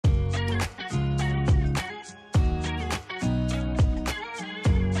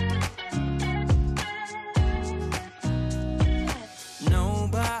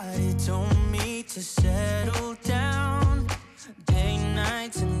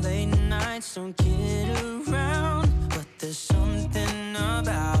nights don't get around, but there's something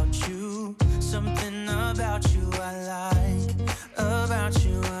about you, something about you I like, about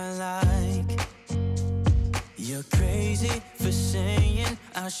you I like. You're crazy for saying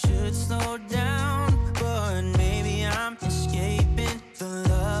I should slow down, but maybe I'm escaping the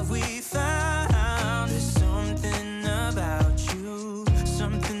love we found. There's something about you,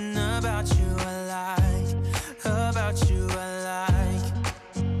 something about you I like, about you I like.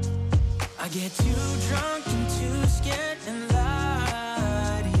 I get too drunk and too scared and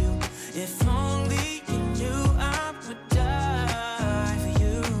lie to you. If only you knew I would die for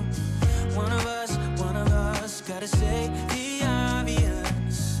you. One of us gotta say the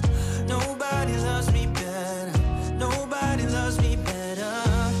obvious. Nobody loves me better, nobody loves me better,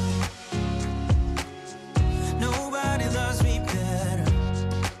 nobody loves me better.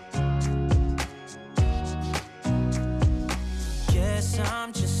 Guess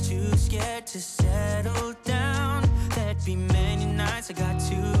I'm just too scared to settle down. There'd be many nights I got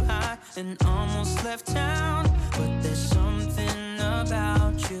too high and almost left town, but there's something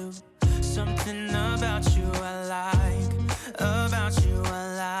about you, something about you I like, about you I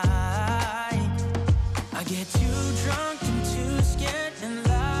like. I get too drunk and too scared and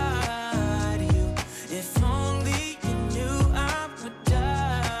lie to you. If only you knew I would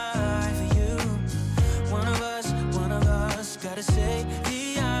die for you. One of us gotta say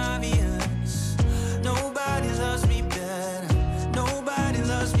the obvious. Nobody loves me better, nobody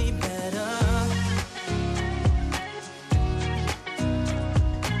loves me better.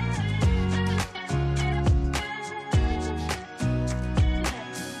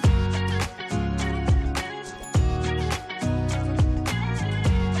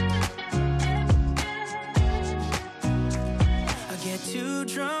 Too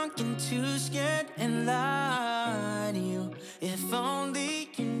drunk and too scared and lie to you. If only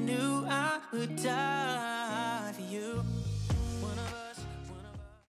you knew I would die.